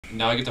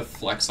now I get to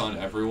flex on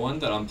everyone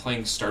that I'm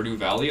playing Stardew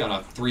Valley on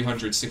a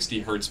 360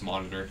 hertz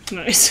monitor.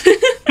 Nice.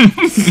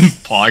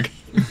 Pog.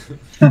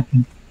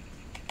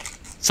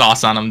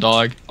 Sauce on them,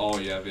 dog. Oh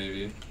yeah,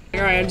 baby.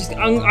 Alright,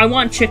 I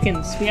want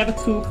chickens. We have a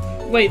coop.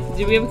 Wait,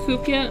 do we have a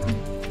coop yet?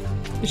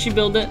 Did she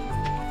build it?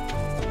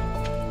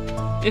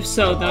 If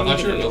so, then I'm not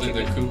sure gonna building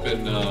the coop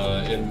in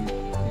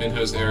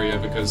Minho's area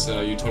because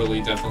you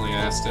definitely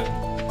asked him.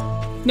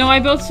 No,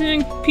 I built it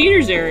in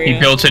Peter's area.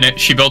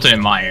 She built it in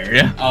my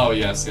area. Oh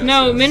yes.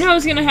 No, yes.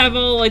 Minho's gonna have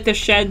all like the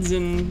sheds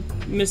and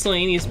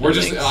miscellaneous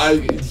buildings.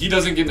 He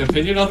doesn't get an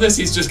opinion on this.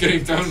 He's just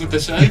getting thrown with the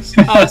sheds.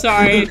 Oh,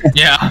 sorry.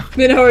 Yeah.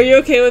 Minho, are you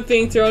okay with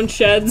being thrown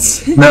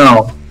sheds?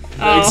 No.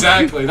 Oh.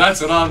 Exactly.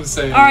 That's what I'm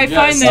saying. All right,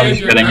 yes, fine then.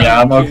 I'm kidding.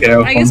 Yeah, I'm okay.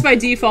 I guess by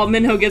default,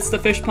 Minho gets the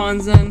fish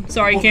ponds then.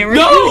 Sorry, Cameron.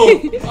 No!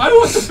 I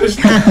want the fish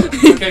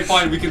ponds. Okay,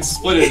 fine. We can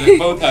split it and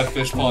both have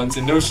fish ponds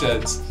and no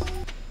sheds.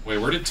 Wait,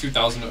 where did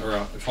 2,000 or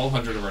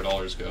 1,200 of our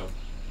dollars go?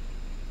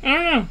 I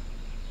don't know.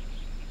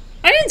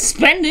 I didn't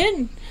spend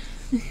it.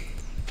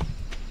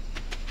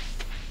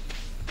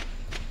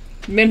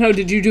 Minho,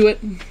 did you do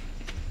it?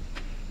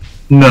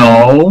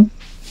 No.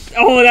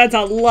 Oh, that's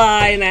a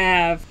lie and a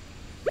half.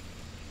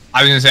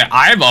 I was gonna say,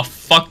 I have a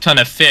fuck ton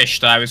of fish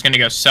that I was gonna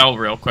go sell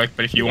real quick,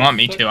 but if you want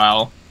me to,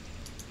 Oh,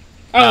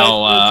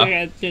 that's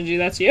okay, Gingy,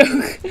 that's you.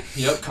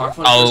 Yep,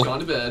 Cockfunder's gone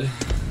to bed.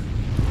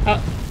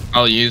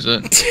 I'll use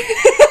it.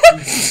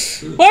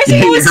 Why is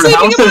he always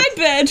sleeping in my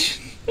bed?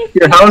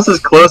 Your house is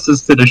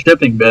closest to the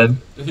shipping bed.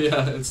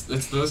 Yeah, it's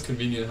the most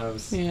convenient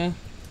house. Yeah.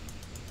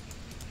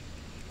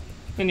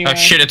 Anyway. Oh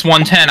shit, it's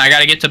 1:10. I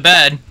gotta get to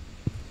bed.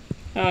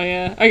 Oh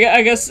yeah.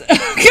 I guess. God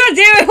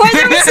damn it! Why is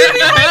everyone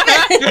sleeping in my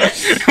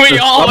bed? We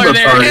all are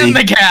there, party. and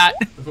the cat.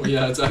 Oh,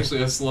 yeah, it's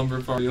actually a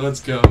slumber party. Let's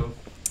go.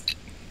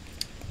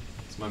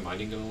 Is my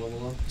mining gonna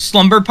level up?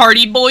 Slumber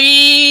party,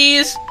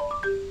 boys.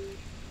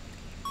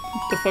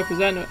 What the fuck was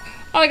that?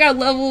 Oh, I got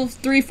level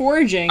 3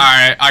 foraging.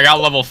 Alright, I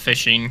got level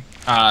fishing,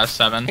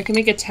 7. I can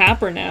make a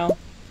tapper now.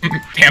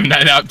 Damn,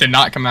 that did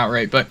not come out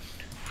right, but...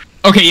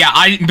 Okay,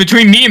 yeah,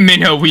 between me and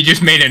Minho, we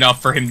just made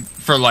enough for him,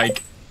 for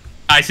like...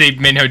 I say,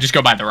 Minho, just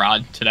go buy the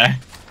rod today.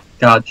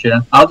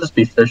 Gotcha. I'll just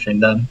be fishing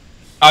then.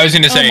 I was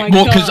gonna say, my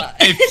well, because God.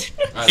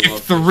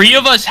 if 3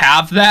 of us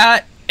have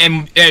that,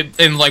 and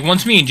like,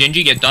 once me and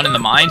Gingy get done in the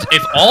mines,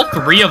 if all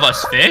 3 of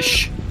us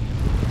fish,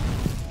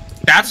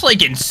 that's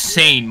like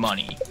insane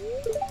money.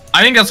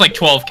 I think that's like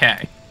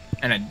 12K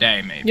in a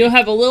day, maybe. You'll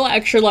have a little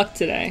extra luck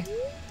today.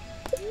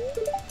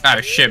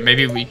 Oh shit,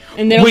 maybe we...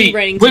 And they'll be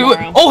raining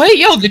tomorrow. Oh hey,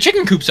 yo, the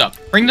chicken coop's up.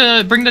 Bring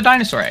the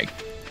dinosaur egg.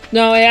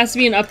 No, it has to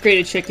be an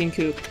upgraded chicken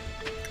coop.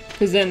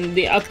 Because then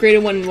the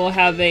upgraded one will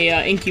have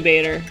a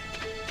incubator.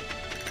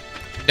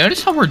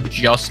 Notice how we're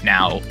just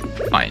now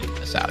finding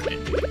this out.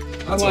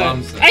 That's what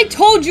I'm saying. I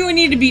told you it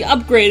needed to be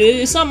upgraded.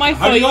 It's not my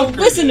fault. You don't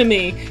listen to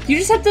me. You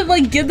just have to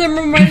like give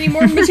them any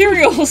more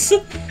materials.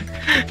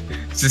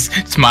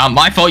 It's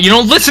my fault. You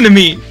don't listen to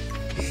me.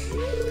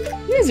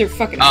 You guys are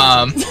fucking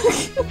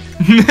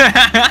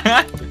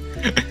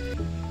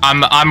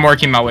I'm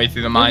working my way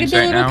through the mines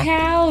right now. Look at the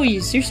little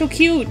cows. You're so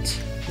cute.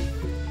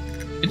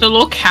 It's the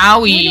little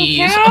cowies.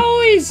 Little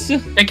cows.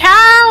 The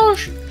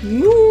cows.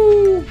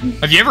 Moo.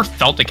 Have you ever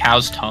felt a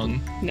cow's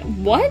tongue? No,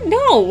 what?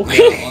 No.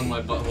 Yeah, on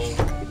my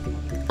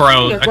butthole.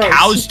 Bro, They're a gross.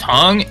 cow's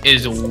tongue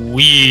is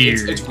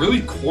weird. It's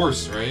really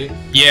coarse, right?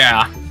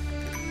 Yeah.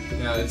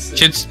 Yeah,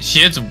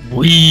 Shit's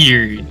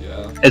weird.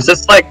 Yeah. Is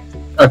this like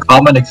a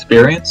common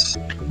experience?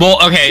 Well,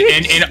 okay,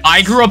 and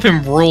I grew up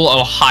in rural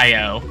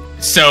Ohio,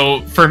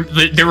 so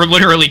there were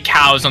literally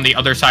cows on the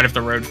other side of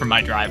the road from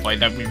my driveway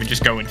that we would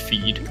just go and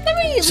feed. Let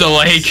me So,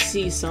 like...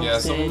 see something. Yeah,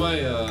 some of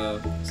my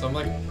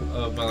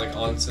my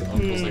aunts and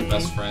uncles, like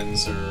best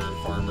friends, are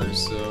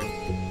farmers, so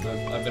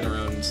I've been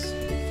around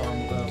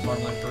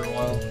farm life for a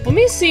while. Let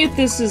me see if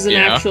this is an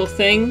Yeah. actual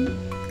thing.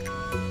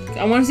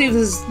 I want to see if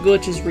this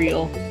glitch is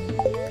real.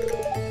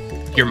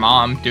 Your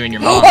mom doing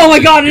your mom. Oh my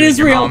god, it doing is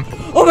your real! mom.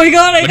 Oh my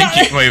god, I got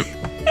it! Wait,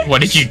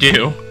 what did you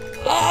do?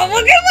 Oh,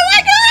 look at what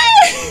I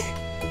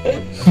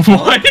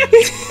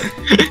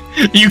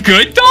What? You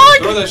good, dog?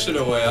 Throw that shit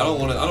away. I don't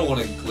want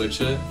to glitch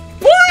it.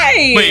 got!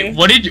 Why? Wait,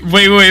 what did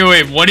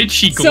what did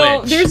she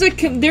glitch?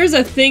 So there's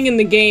a thing in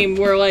the game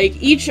where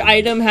like each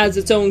item has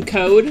its own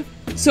code.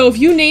 So if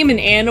you name an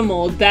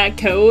animal that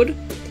code,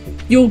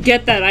 you'll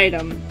get that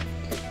item.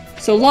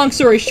 So long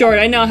story short,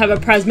 I now have a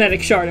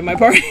prismatic shard in my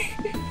party.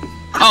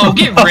 Oh,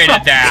 get rid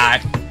of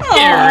that. Get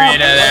rid of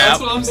That's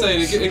that. what I'm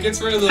saying. It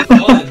gets rid of the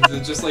fun.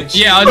 It just like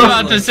Yeah, I was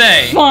about to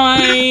say.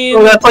 Fine.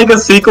 Oh, that's like a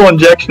sequel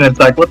injection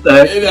attack. What the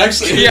heck? It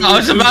actually. Yeah, I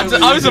was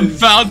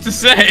about to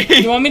say.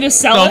 You want me to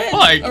sell The it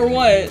fuck? or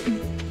what?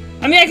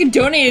 I mean, I can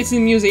donate it to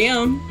the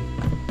museum.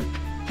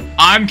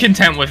 I'm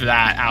content with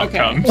that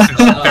outcome. Okay. Since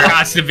there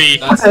has to be.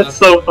 That's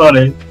so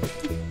funny.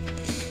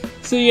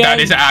 So yeah, That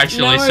is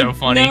actually now so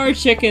funny. Now our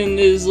chicken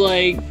is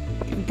like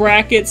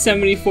bracket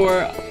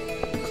 74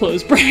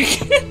 close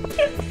bracket.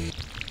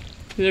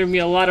 There'll be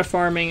a lot of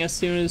farming as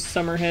soon as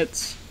summer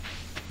hits.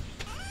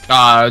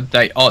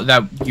 That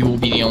you will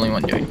be the only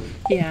one doing.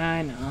 Yeah,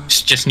 I know.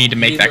 Just need to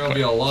make that There'll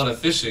be clear. a lot of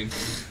fishing.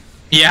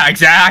 Yeah,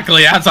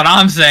 exactly. That's what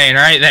I'm saying.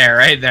 Right there,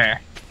 right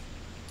there.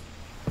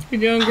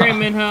 You're doing great,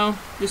 Minho.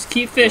 Just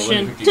keep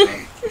fishing.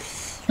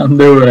 I'm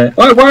doing it.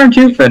 Why aren't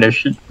you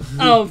finished?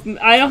 Oh,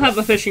 I don't have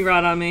a fishing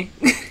rod on me.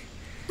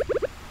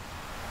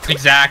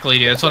 Exactly,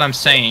 dude. That's what I'm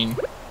saying.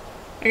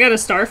 I got a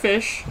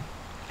starfish.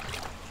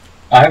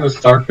 I have a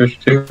starfish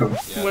too.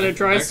 Yeah, What, a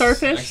dried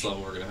starfish? Next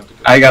level, we're gonna have to go.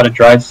 I got a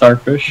dried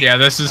starfish. Yeah,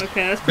 this is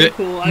Okay, that's pretty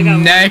cool. I got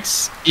one.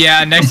 next.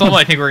 Yeah, next level.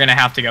 I think we're gonna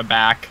have to go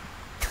back.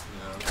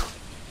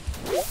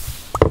 Yeah.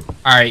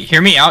 All right,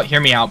 hear me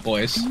out,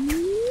 boys.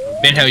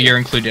 Minho, you're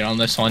included on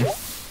this one.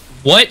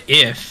 What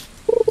if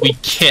we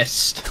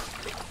kissed?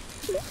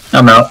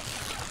 I'm out.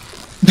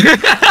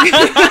 That's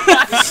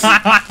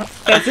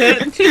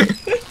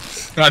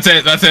it? That's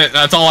it. That's it.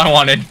 That's all I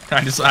wanted.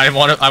 I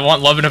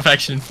want love and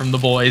affection from the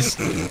boys.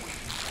 What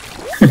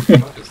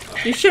is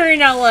that? You sure you're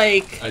not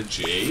like A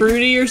jade?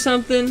 fruity or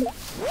something?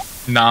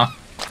 Nah.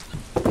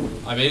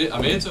 I made it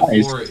to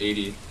Nice. floor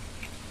 80.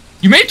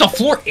 You made it to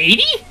floor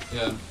 80?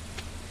 Yeah.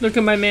 Look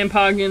at my man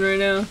Poggin right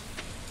now.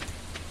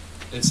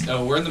 It's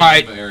we're in the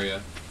Alright. magma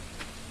area.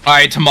 All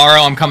right,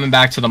 tomorrow I'm coming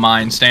back to the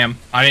mines. Damn,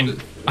 I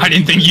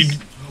didn't think you'd.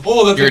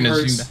 Oh, that You're thing gonna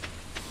hurts. zoom.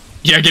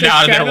 Yeah, get Just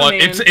out of there. shadow What?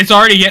 man. It's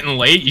already getting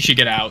late. You should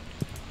get out.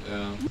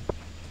 Yeah.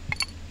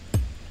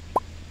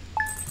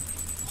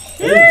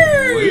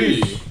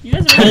 Holy. You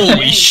guys are really Holy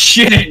dang.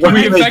 shit! What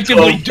We did they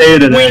effectively 12K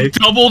today? we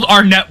doubled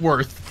our net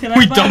worth. Can I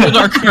We buy doubled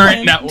our another current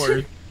one? net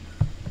worth.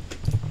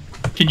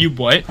 Can you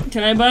what?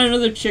 Can I buy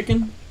another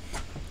chicken?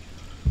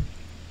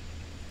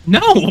 No,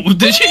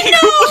 the chicken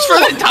coop was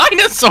for the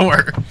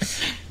dinosaur.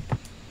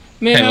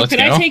 Minho, let's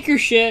can go. I take your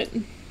shit?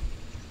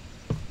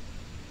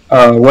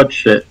 What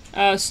shit?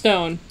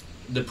 Stone.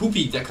 The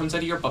poopy that comes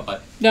out of your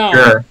butt. No.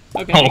 Sure.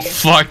 Okay. Oh thank you.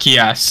 fuck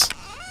yes!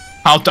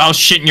 I'll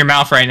shit in your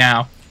mouth right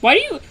now. Why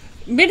do you,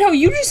 Minho?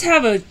 You just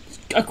have a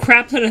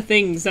crap ton of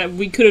things that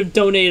we could have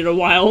donated a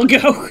while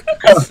ago.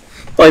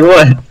 Like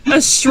what?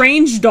 A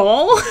strange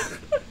doll.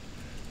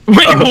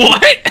 Wait,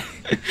 what?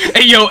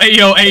 Hey yo!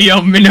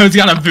 Minho's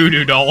got a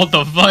voodoo doll. What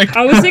the fuck?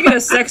 I was thinking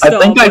a sex I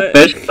doll, think I but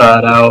fished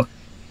that out.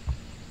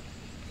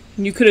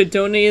 you could have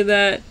donated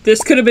that.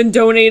 This could have been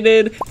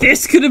donated.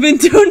 This could have been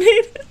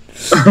donated.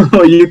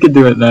 Oh, you could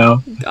do it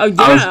now. Oh yeah,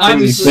 I was I'm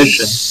busy obviously.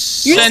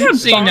 fishing. You just have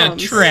sensing a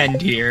bombs.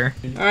 trend here.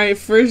 All right,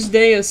 first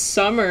day of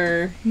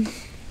summer.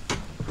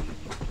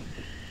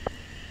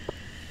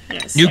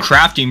 Yes. New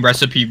crafting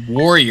recipe: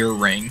 warrior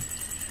ring.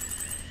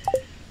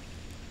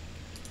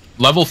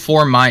 Level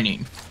 4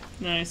 mining.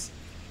 Nice.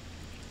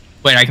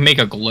 Wait, I can make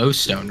a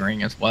glowstone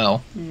ring as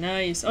well.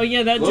 Nice. Oh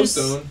yeah, that just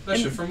Glowstone. That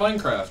shit from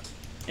Minecraft.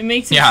 it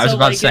makes it Yeah, I was so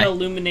about to like say. it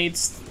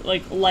illuminates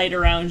like light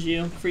around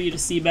you for you to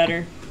see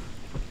better.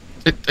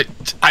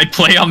 I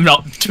play on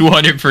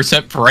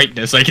 200%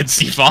 brightness. I can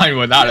see fine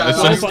without it. That's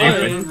so I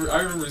stupid. remember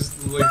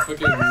like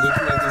fucking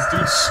looking at this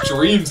dude's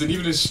streams, and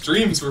even his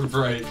streams were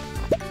bright.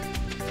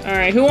 All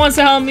right, who wants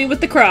to help me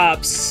with the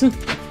crops?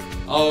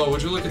 Oh,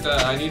 would you look at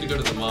that? I need to go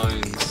to the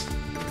mines.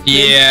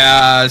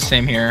 Yeah,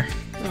 same here.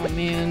 Oh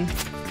man.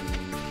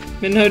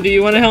 Minho, do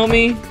you want to help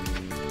me?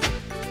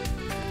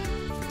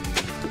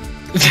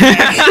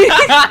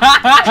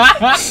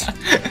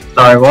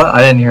 Sorry, what?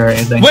 I didn't hear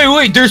anything.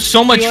 Wait, there's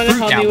so much You wanna fruit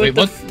help now. me Wait,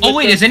 with what? the- Oh with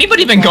wait, the- has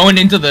anybody been going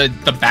into the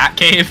bat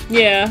cave?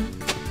 Yeah.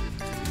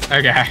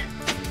 Okay.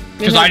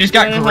 Because Minho, I just do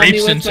you got wanna help me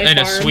grapes with my and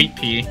a farm? sweet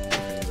pea.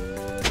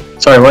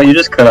 Sorry, what? You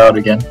just cut out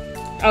again.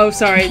 Oh,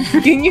 sorry.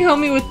 Can you help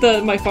me with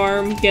my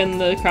farm, getting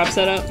the crop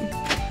set up?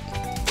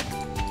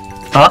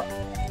 Huh?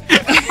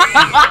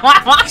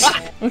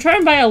 I'm trying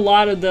to buy a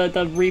lot of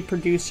the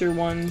reproducer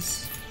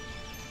ones.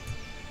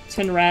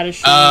 10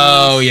 radishes.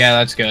 Oh yeah,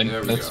 that's good. There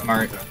we That's go.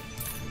 smart. Okay.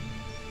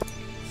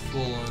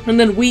 Full on. And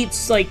then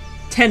wheat's like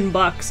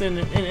 $10 and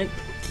it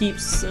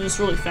keeps and it's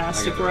really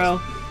fast I to get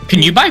grow.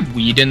 Can you buy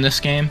weed in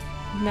this game?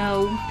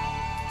 No.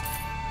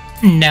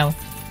 No.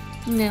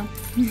 No.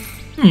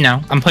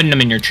 No. I'm putting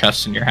them in your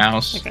chest in your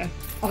house. Okay.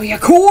 Oh yeah,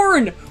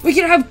 corn! We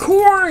can have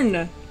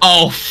corn!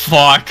 Oh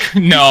fuck.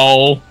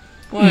 No.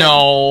 What?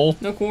 No.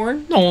 No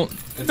corn? No.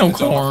 No It's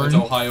corn.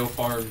 Ohio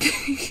Farm.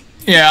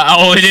 Yeah,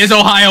 oh, it is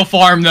Ohio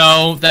Farm,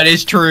 though. That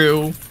is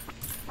true.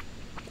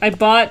 I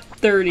bought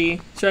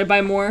 30. Should I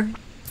buy more?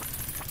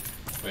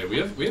 Wait, we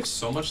have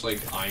so much like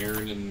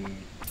iron and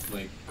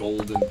like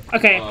gold and.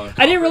 Okay. copper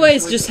I didn't and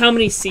realize shit just like how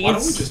many that. Why don't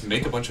we seeds. just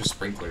make a bunch of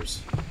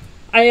sprinklers?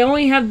 I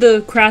only have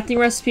the crafting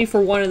recipe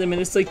for one of them,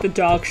 and it's like the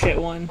dog shit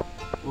one.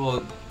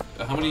 Well,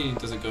 how many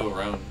does it go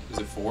around? Is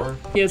it 4?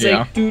 Yeah, it's Yeah.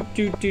 like do.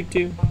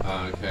 Okay,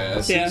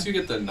 as soon Yeah. as you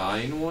get the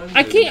 9 one.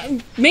 I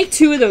can't make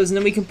 2 of those, and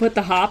then we can put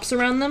the hops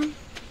around them.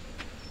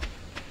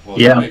 Well,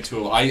 Yeah. Make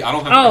 2 of, I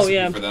don't have a Oh, recipe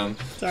yeah. for them.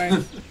 Sorry.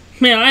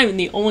 Man, I'm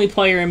the only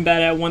player in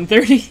bed at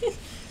 1:30.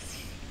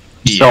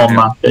 So am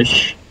I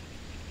fish.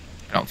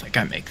 I don't think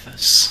I make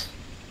this.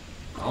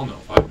 I don't know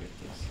if I make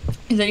this.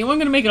 Is anyone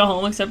gonna make it a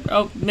home except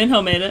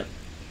Minho made it.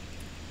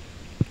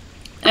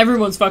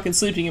 Everyone's fucking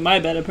sleeping in my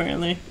bed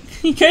apparently.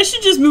 You guys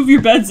should just move your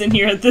beds in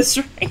here at this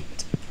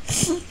rate.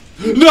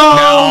 No! No,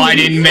 I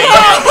didn't make it.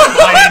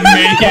 I didn't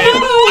make it.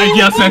 I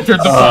just entered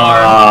the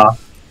farm.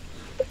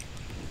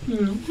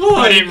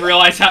 I didn't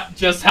realize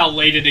just how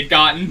late it had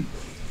gotten.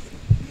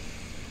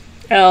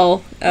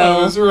 L.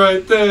 I was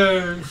right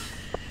there.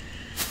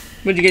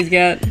 What'd you guys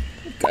get?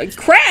 A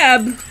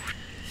crab!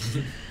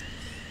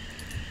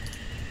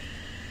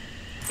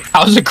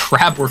 How's a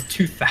crab worth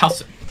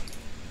 2,000?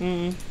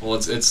 Well,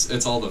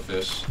 it's all the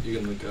fish. You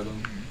can look at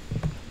them.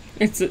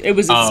 It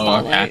was a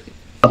spotlight. Okay.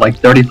 Like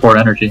 34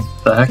 energy.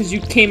 What the heck? Because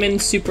you came in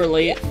super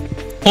late.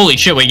 Holy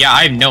shit, wait, yeah,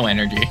 I have no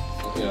energy.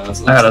 Yeah,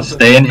 that's I gotta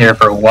stay in here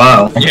for a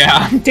while.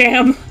 Yeah.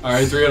 Damn.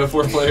 Alright, 3 out of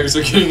 4 players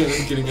are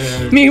getting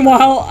ahead.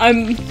 Meanwhile,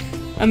 I'm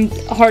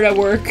hard at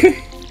work.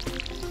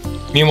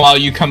 Meanwhile,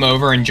 you come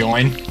over and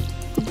join.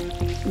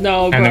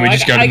 No, bro, And then we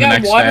just go to I the got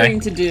next watering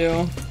day. to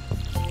do.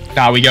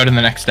 Nah, we go to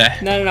the next day.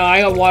 No,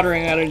 I got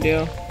watering I gotta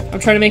do. I'm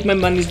trying to make my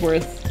money's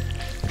worth.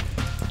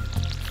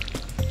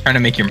 Trying to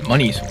make your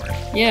money's worth.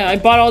 Yeah, I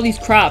bought all these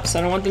crops.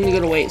 I don't want them to go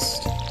to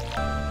waste.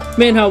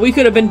 Minho, we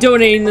could have been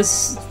donating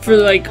this for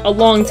like a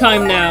long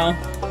time now.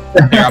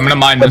 Here, I'm gonna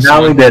mine But this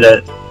now we one. did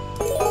it.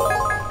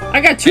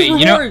 I got 2 Hey,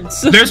 you know,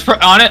 rewards. there's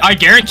on it. I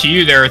guarantee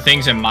you there are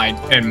things in my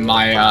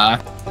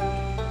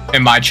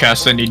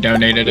chest that need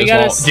donated We as got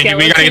a well.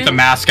 We gotta get the skeleton?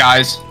 mask,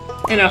 guys.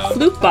 In a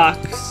flute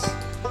box.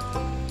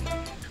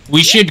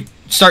 We should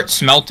start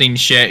smelting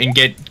shit and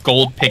get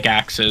gold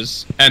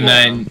pickaxes, and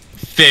then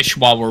fish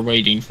while we're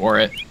waiting for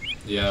it.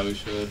 Yeah, we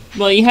should.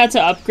 Well, you had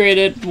to upgrade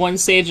it one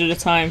stage at a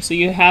time, so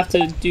you have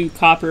to do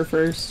copper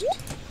first.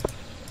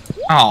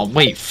 Oh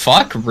wait,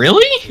 fuck,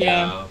 really?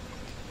 Yeah.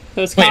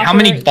 So it's Wait, how copper,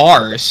 many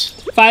bars?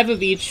 5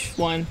 of each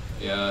one.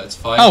 Yeah, it's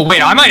 5. Oh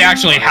wait, I might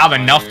actually have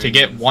five enough to iron,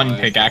 get one 5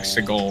 pickaxe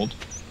to gold.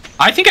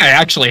 I think I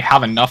actually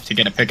have enough to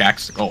get a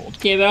pickaxe to gold.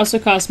 Yeah, but it also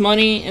costs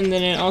money, and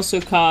then it also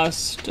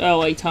costs,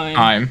 like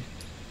time.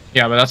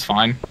 Yeah, but that's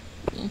fine.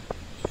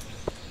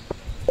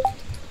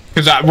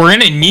 Because we're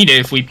gonna need it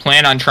if we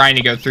plan on trying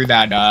to go through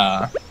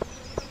that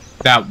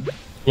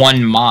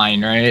one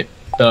mine, right?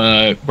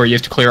 Where you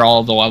have to clear all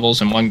of the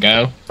levels in one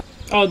go.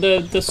 Oh,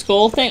 the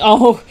skull thing?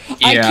 Oh,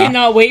 I Yeah.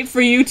 cannot wait for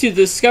you to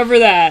discover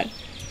that.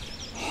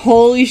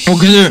 Holy shit,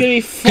 Well, it's gonna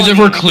be because funny. if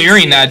we're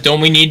clearing that,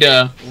 don't we need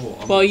to?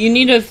 Well, you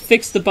need to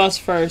fix the bus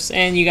first,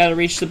 and you gotta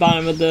reach the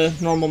bottom of the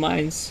normal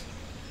mines.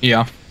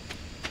 Yeah.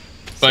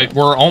 But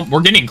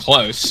we're getting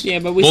close. Yeah,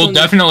 but we we'll still need-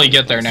 definitely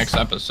get there next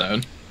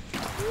episode.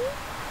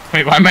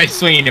 Wait, why am I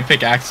swinging a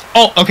pickaxe?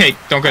 Oh, okay.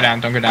 Don't go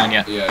down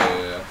yet. Yeah.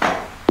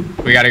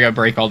 We gotta go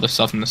break all this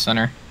stuff in the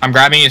center. I'm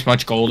grabbing as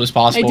much gold as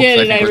possible. I did,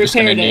 'cause and think I we're just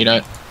gonna repaired need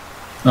it.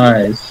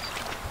 Nice.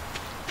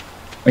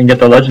 We can get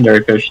the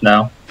legendary fish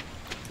now.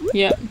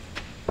 Yep.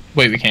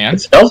 Wait, we can?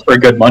 It sells for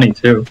good money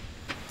too.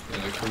 Yeah,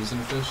 the crimson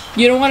fish.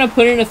 You don't want to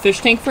put it in a fish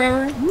tank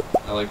forever?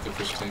 I like the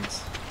fish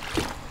tanks.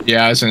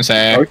 Yeah, I was gonna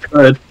say. Oh,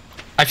 good.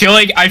 I feel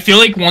like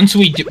once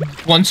we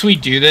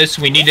do this,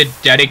 we need to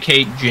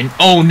dedicate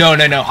Oh no!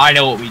 I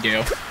know what we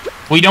do.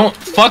 We don't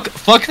fuck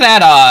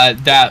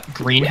that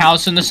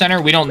greenhouse in the center.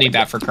 We don't need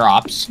that for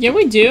crops. Yeah,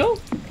 we do.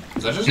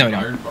 Is that just No, an no.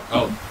 iron bar?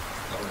 Oh,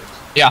 that works.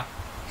 Yeah.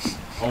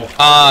 Oh.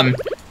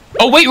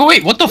 Oh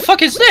wait! What the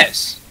fuck is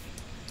this?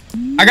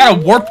 I got a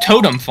warp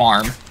totem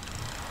farm.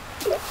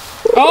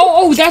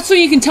 Oh, that's so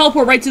you can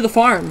teleport right to the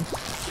farm.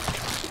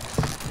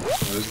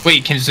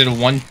 Wait, is it a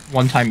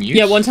one-time use?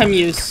 Yeah, one-time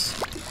use.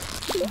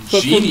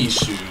 But Genie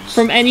shoes.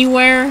 From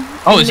anywhere.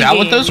 Oh, in is the that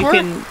what game, those were?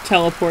 You can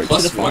teleport to the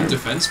Plus 1 farm.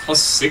 defense,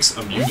 plus 6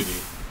 immunity.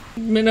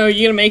 Minho,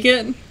 you gonna make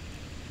it?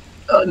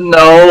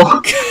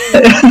 No.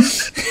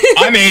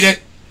 I made it.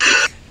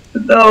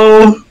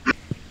 No.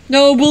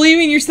 No, believe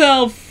in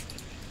yourself.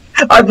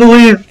 I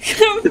believe.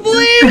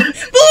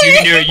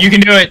 believe. You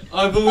can do it.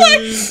 I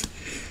believe.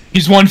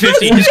 He's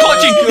 150. He's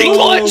clutching. He Go,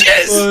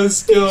 clutches.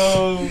 Let's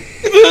go.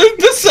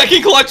 The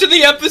second clutch of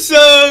the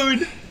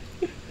episode.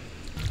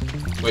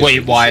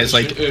 Wait, why is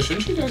like?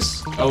 Shouldn't you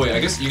guys? Oh wait, I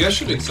guess you guys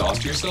should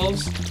exhaust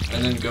yourselves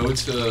and then go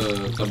to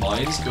the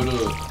mines. Go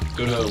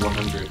to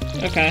 100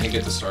 Okay. and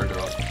get the star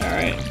drop. All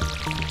right.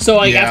 So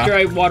like Yeah. after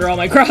I water all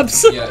my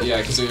crops. Yeah,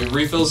 because it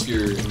refills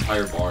your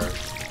entire bar.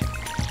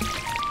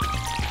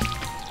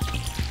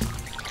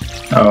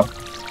 Oh.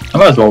 I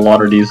might as well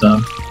water these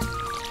then.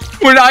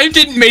 When I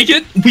didn't make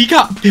it, we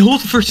got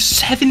billed for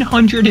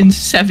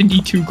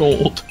 772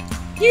 gold.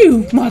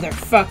 You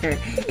motherfucker.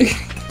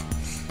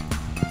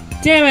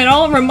 Damn it!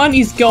 All of our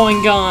money's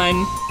gone.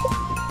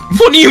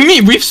 What do you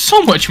mean? We have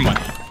so much money.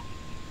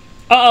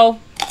 Uh-oh.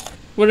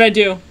 What did I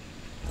do? You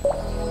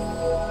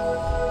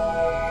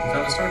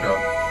found a star drop.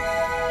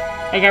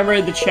 I got rid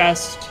of the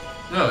chest.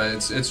 No,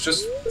 it's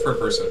just per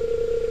person.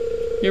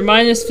 Your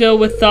mind is filled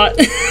with thought.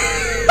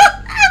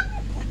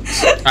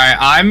 Alright,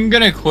 I'm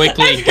gonna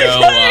quickly go.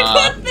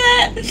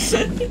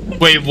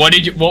 Wait,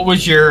 what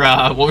was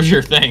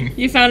your thing?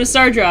 You found a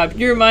star drop.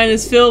 Your mind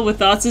is filled with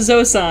thoughts of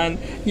Zosan.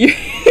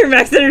 Your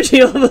max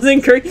energy level's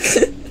increased.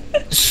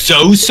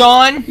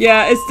 Sosan?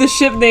 Yeah, it's the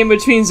ship name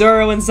between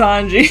Zoro and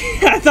Sanji.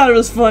 I thought it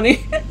was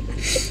funny.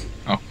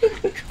 Oh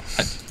God.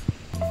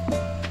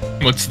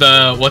 What's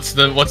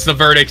the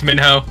verdict,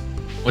 Minho?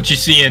 What you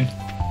seeing?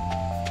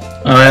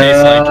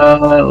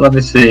 Let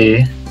me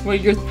see. Well,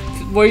 you're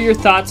What are your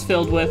thoughts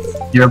filled with?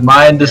 Your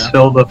mind is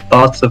filled with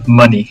thoughts of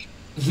money.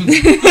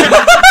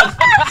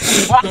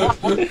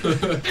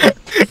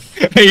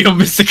 Hey, yo,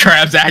 Mr.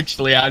 Krabs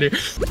actually out here.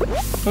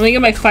 Let me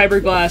get my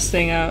fiberglass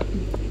thing out.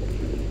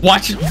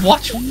 Watch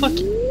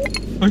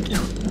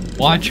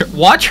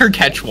her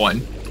catch one.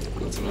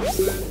 That's what I'm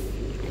saying.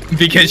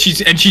 Because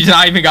she's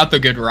not even got the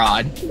good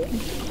rod.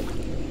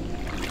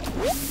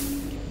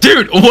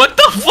 Dude, what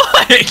the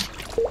fuck?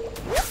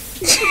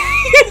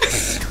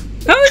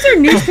 How is there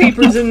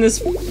newspapers in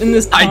this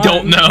I pond?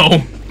 don't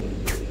know.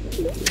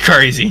 It's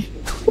crazy.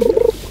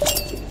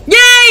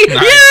 Yay!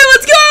 Nice. Yeah,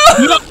 let's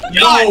go!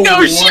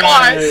 No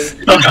shot!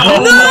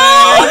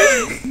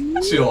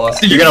 No! She lost.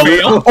 Did you You're gonna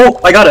fail? lose. Oh,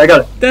 I got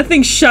it. That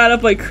thing shot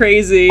up like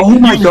crazy. Oh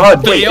my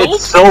god, wait, failed?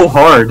 it's so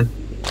hard.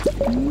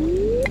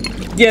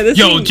 Yeah, this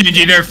Yo, thing,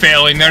 GG, they're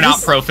failing. They're not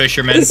This- pro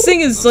fishermen. this thing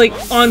is like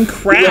on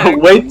crack. Yeah,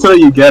 wait till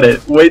you get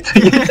it. Wait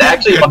till it's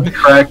actually on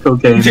crack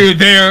cocaine. Dude,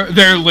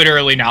 they're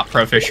literally not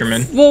pro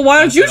fishermen. Well, why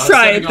don't you I'm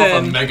try it setting off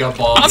a then? mega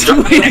bomb. I'm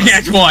trying to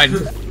catch one.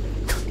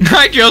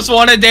 I just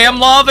want a damn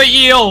lava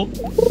eel.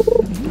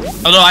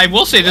 Although I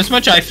will say this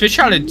much, I fish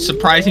out a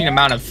surprising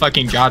amount of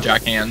fucking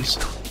Jaja cans.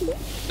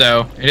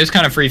 So, it is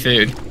kind of free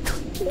food.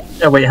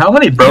 Yeah, wait, how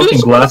many broken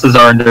glasses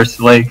are in this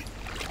lake?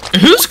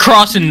 Who's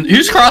crossing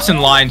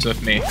lines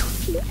with me?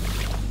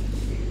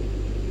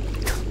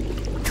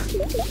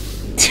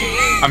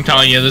 I'm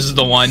telling you, this is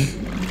the one.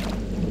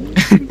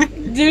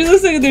 Dude,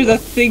 looks like there's a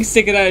thing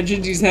sticking out of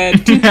Gingy's head.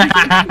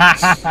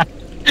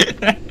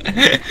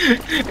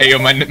 Hey, yo,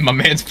 my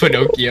man's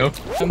Pinocchio.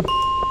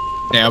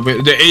 Yeah, but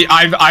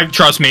I've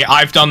trust me,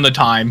 I've done the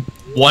time.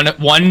 One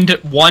to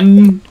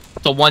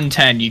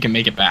 110, you can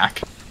make it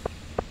back.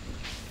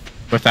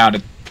 Without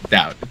a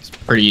doubt, it's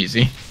pretty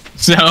easy.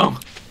 So,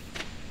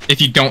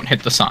 if you don't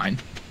hit the sign.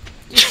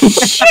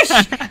 Shush!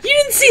 You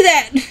didn't see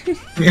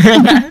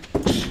that!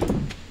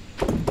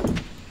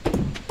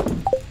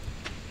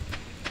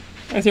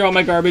 I threw all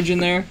my garbage in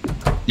there.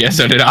 Yeah,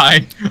 so did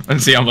I.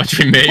 Let's see how much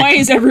we made. Why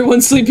is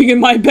everyone sleeping in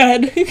my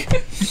bed?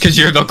 Because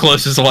you're the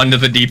closest one to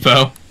the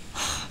depot.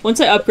 Once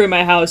I upgrade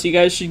my house, you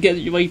guys should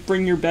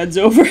bring your beds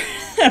over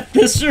at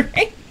this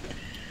rate.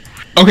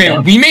 Okay,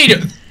 we made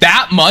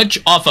that much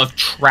off of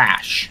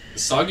trash.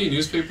 Soggy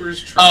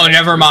newspapers. Oh,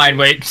 never mind.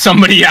 Wait,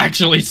 somebody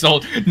actually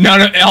sold.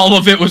 All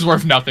of it was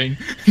worth nothing.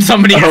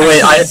 Somebody. Oh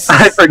wait,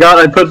 I forgot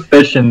I put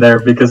fish in there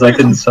because I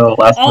couldn't sell it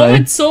last All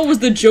night. it sold was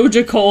the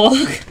Joja Cola.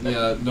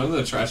 Yeah, none of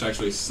the trash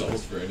actually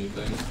sells for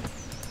anything.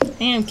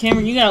 Damn,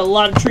 Cameron, you got a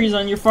lot of trees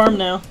on your farm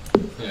now.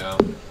 Yeah.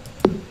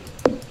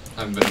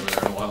 I haven't been over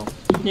there in a while.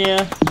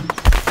 Yeah.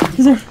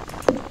 Is there...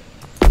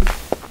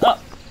 Oh,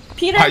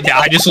 Peter.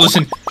 I just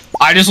listened.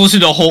 I just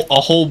listened to a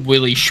whole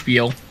Willy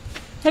spiel.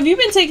 Have you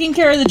been taking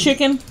care of the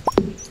chicken?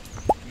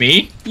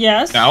 Me?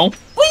 Yes. No. What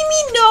do you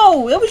mean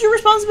no? That was your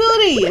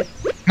responsibility.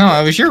 No,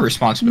 that was your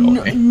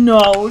responsibility.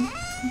 No.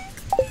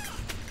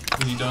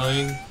 Is he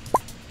dying?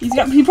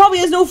 He probably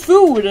has no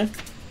food. And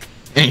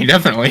he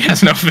definitely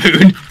has no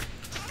food.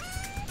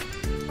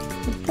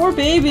 Poor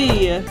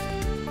baby.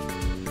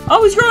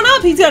 Oh, he's grown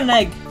up. He's got an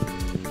egg.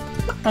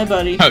 Hi,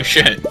 buddy. Oh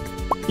shit.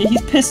 Yeah,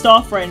 he's pissed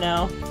off right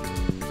now.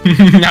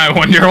 I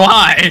wonder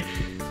why.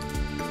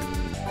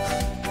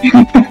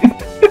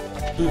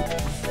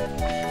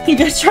 You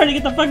guys trying to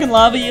get the fucking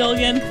lava eel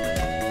again?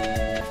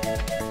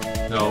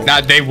 No.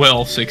 They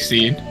will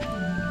succeed.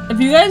 If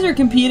you guys are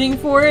competing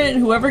for it,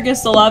 whoever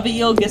gets the lava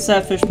eel gets to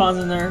have fish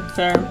ponds in their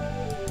farm.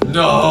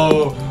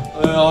 No!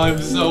 Oh, I'm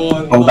so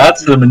unlucky. Oh,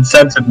 that's an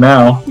incentive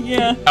now.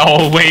 Yeah.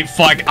 Oh wait,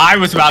 fuck! I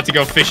was about to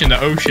go fish in the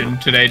ocean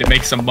today to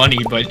make some money,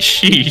 but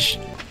sheesh.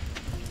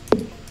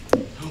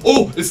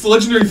 Oh, it's the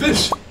legendary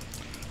fish!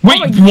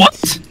 Wait,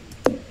 what?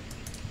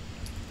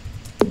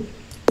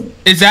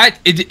 Is that?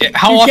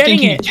 How You're often getting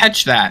can you it.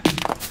 catch that?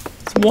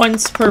 It's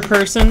once per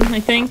person, I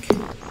think.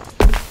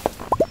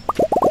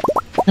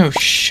 No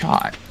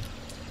shot.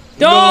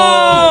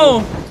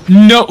 No!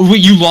 No,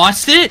 wait, you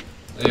lost it?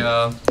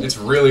 Yeah, it's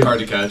really hard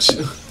to catch.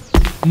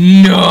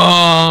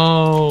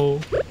 No.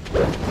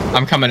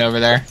 I'm coming over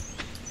there.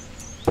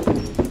 Damn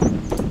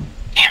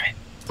it.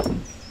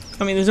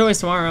 I mean, there's always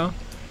tomorrow.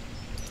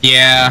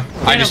 Yeah,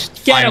 I Get him,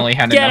 just get finally him,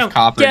 had get enough him,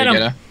 copper get to him.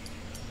 get a.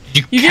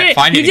 Did You did it!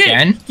 find You it did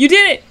again? it! You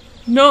did it!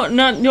 No,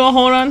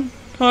 hold on.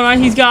 Hold on,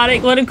 he's got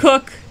it. Let him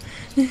cook.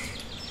 Is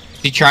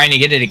he trying to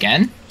get it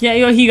again? Yeah,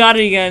 yo, he got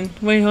it again.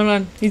 Wait, hold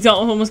on.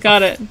 Almost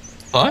got it.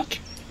 Fuck.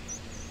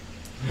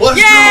 Let's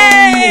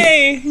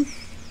Yay!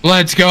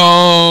 Let's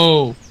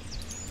go.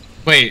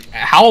 Wait,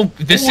 how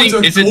this go!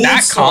 thing is it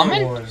that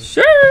common? One.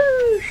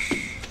 Sure.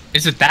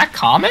 Is it that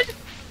common?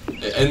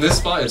 In this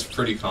spot, it's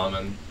pretty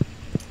common.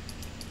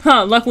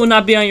 Huh, luck will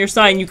not be on your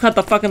side and you caught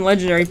the fucking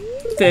legendary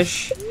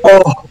fish.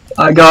 Oh,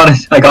 I got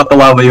it. I got the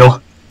lava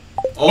eel.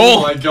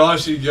 Oh my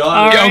gosh, he got it!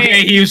 All right.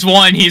 Okay, he's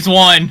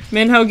won.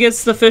 Minho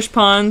gets the fish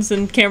ponds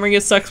and Cameron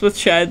gets sucks with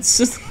sheds.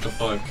 What the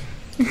fuck?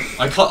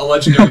 I caught a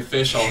legendary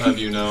fish, I'll have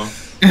you know.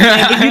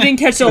 Yeah, but you didn't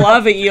catch a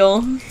lava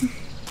eel.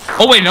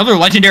 Oh wait, another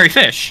legendary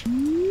fish.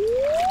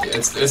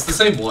 It's the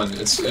same one.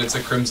 It's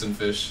a crimson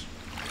fish.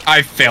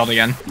 I failed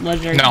again.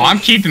 Legendary No, fish. I'm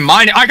keeping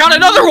mine. I got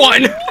another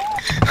one!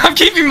 I'm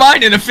keeping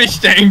mine in a fish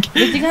tank.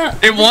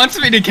 It wants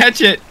me to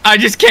catch it. I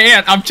just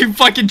can't. I'm too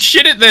fucking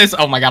shit at this.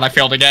 Oh my god, I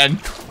failed again.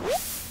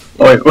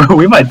 Wait,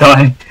 we might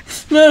die.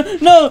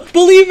 No,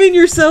 believe in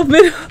yourself,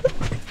 man.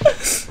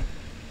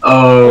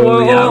 Oh,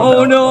 yeah.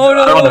 Oh, no, I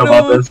don't know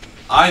about this.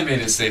 I made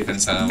it safe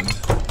and sound.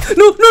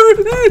 No, fuck!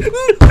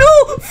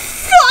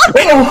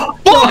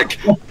 Fuck!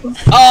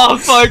 Oh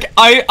fuck!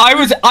 I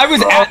was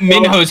at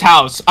Minho's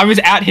house. I was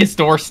at his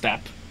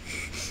doorstep.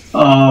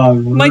 Oh,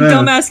 My man.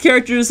 dumbass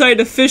character decided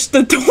to fish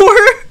the door.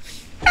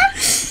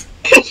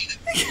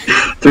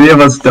 3 of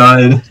us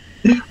died.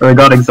 Or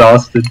got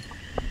exhausted.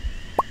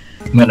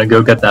 I'm gonna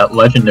go get that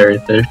legendary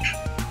fish.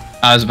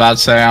 I was about to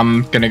say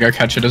I'm gonna go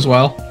catch it as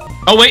well.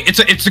 Oh wait, it's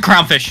the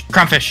crownfish.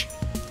 Crownfish.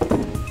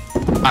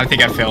 I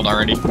think I failed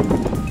already.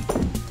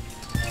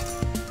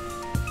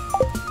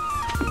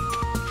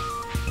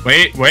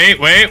 Wait.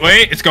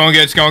 It's going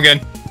good. It's going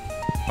good.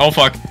 Oh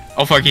fuck.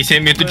 He's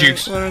hitting me with the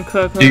jukes.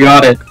 You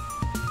got it.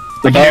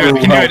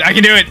 I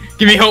can do it.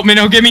 Give me hope,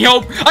 Minho. Give me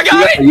hope. I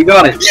got it. You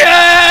got it.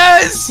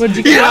 Yes. What'd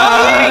you get?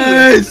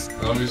 Yes.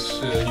 Oh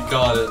shit, you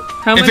got it.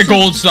 How It's much a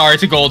gold star.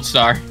 It's a gold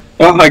star.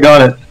 Oh, I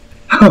got it.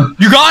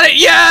 You got it.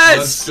 Let's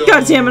Yes. go.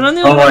 God damn it! I'm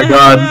Oh my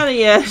God. out of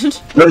yet.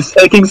 It was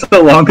taking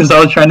so long because I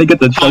was trying to get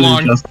the treasure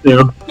long? chest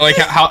too. Like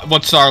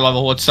what star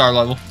level? What star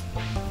level?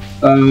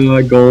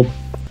 Gold.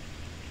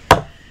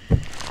 I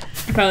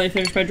finally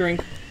finished my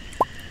drink.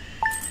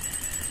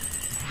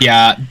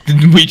 Yeah,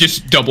 we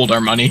just doubled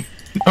our money.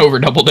 Over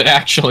doubled it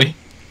actually.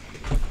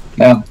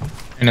 Yeah.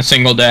 In a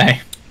single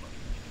day.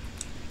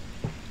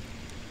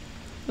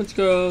 Let's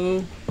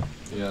go.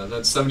 Yeah,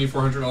 that's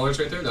 $7,400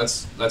 right there.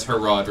 That's her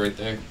rod right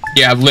there.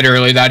 Yeah,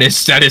 literally that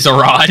is a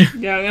rod.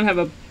 Yeah, I'm gonna have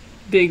a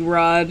big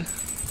rod.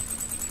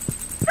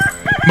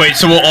 Alright. Wait,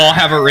 so we'll all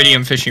have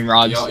iridium fishing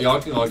rods. Y'all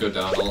can all go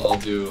down. I'll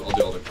do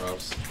all the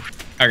props.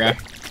 Okay.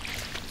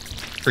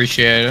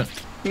 Appreciate it.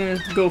 I'm gonna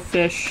go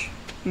fish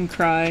and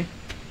cry.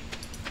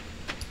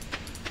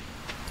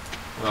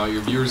 Wow,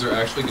 your viewers are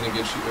actually gonna get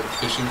you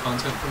fishing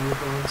content from your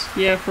phones.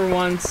 Yeah, for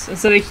once.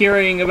 Instead of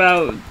hearing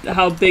about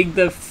how big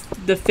the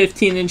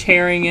 15-inch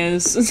herring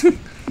is.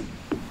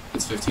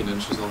 It's 15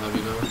 inches, I'll have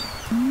you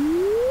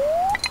know.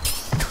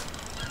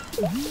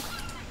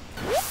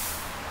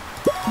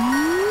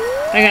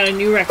 I got a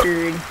new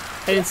record.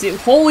 I didn't see it.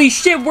 Holy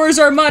shit, where's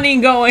our money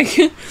going?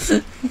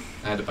 I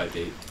had to buy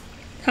bait.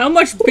 How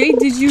much bait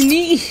did you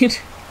need?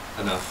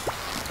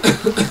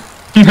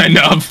 Enough.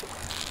 Enough.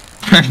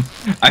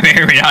 I may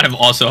or may not have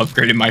also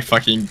upgraded my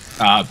fucking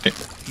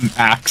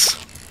axe.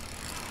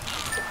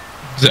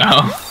 So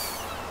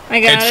I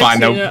got It's fine,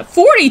 though.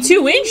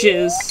 42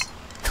 inches!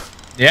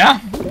 yeah,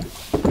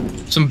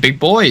 some big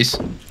boys.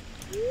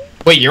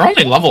 Wait, you're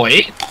only level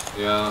 8?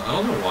 Yeah, I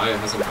don't know why it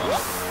hasn't gone up in a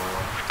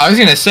while. I was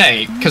gonna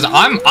say, cause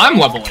I'm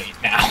level 8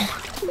 now.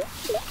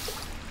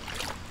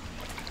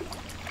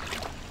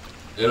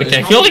 Okay,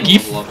 I feel like you.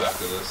 level up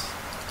after this.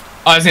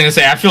 I was gonna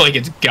say, I feel like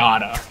it's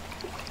gotta.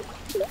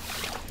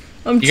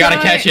 You gotta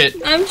catch it.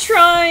 I'm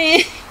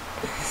trying.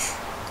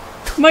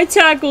 My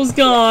tackle's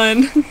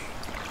gone.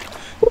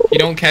 You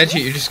don't catch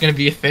it, you're just gonna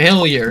be a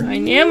failure. I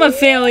am a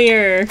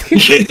failure.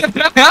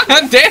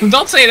 Damn,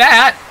 don't say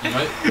that. You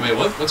might,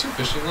 wait, what's your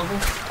fishing level?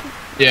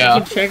 Yeah.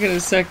 I'll check in a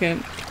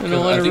second. I don't I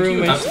want to think you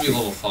ruin have my. to be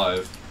level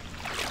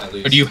 5, at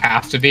least. Or do you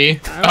have to be?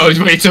 I Oh,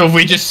 don't- wait, so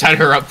we just set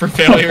her up for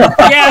failure?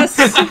 Yes!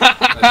 I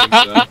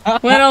think so.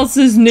 What else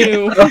is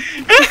new?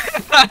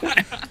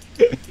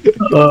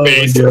 Oh,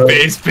 Based, my God.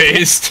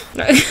 based.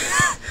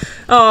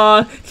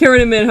 Aw,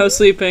 Karen and Minho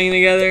sleeping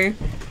together.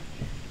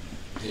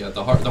 Yeah,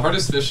 the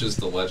hardest fish is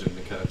the legend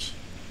to catch.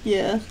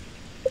 Yeah.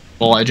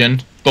 The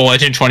legend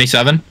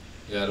 27.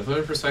 Yeah, to put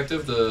it in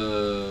perspective,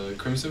 the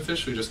crimson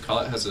fish we just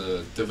caught has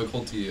a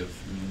difficulty of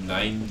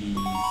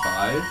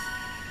 95.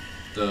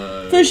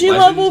 The Fishing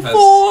legend level has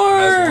 4!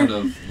 has one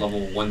of level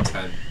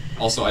 110.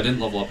 Also, I didn't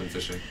level up in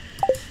fishing.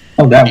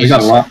 Oh, damn, we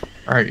got a lot.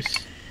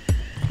 Christ.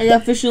 I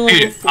got fishing level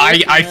Dude, 4.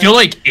 I feel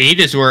like 8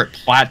 is where it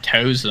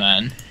plateaus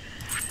then.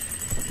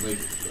 Like,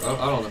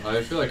 I don't know.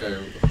 I feel like I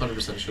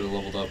 100% should have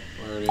leveled up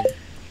already.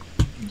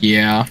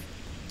 Yeah.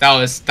 That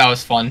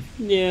was fun.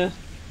 Yeah.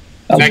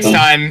 Next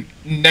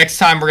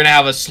time we're gonna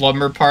have a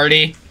slumber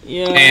party,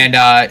 Yeah.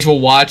 and we'll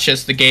watch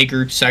as the gay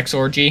group sex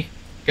orgy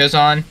goes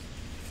on,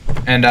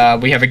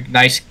 and we have a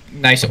nice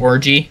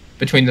orgy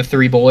between the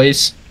 3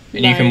 boys,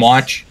 and you can Nice.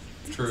 watch.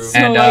 True. So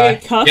And, I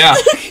get cuffed? yeah.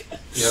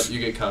 Yep, you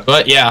get cucked.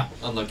 But yeah,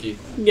 Unlucky.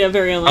 Yeah,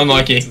 very unlucky.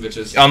 unlucky,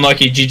 Bitches.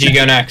 unlucky. GG,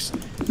 go next.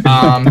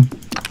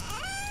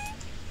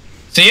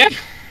 So yeah,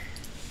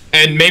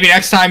 and maybe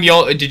next time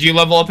did you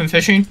level up in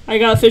fishing? I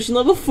got fishing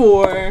level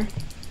 4.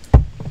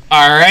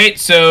 All right,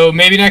 so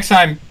maybe next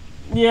time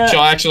Yeah.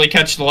 she'll actually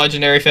catch the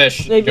legendary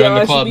fish. Maybe Join I'll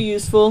the actually club. be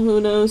useful.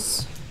 Who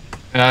knows?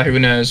 Who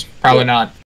knows? Probably not.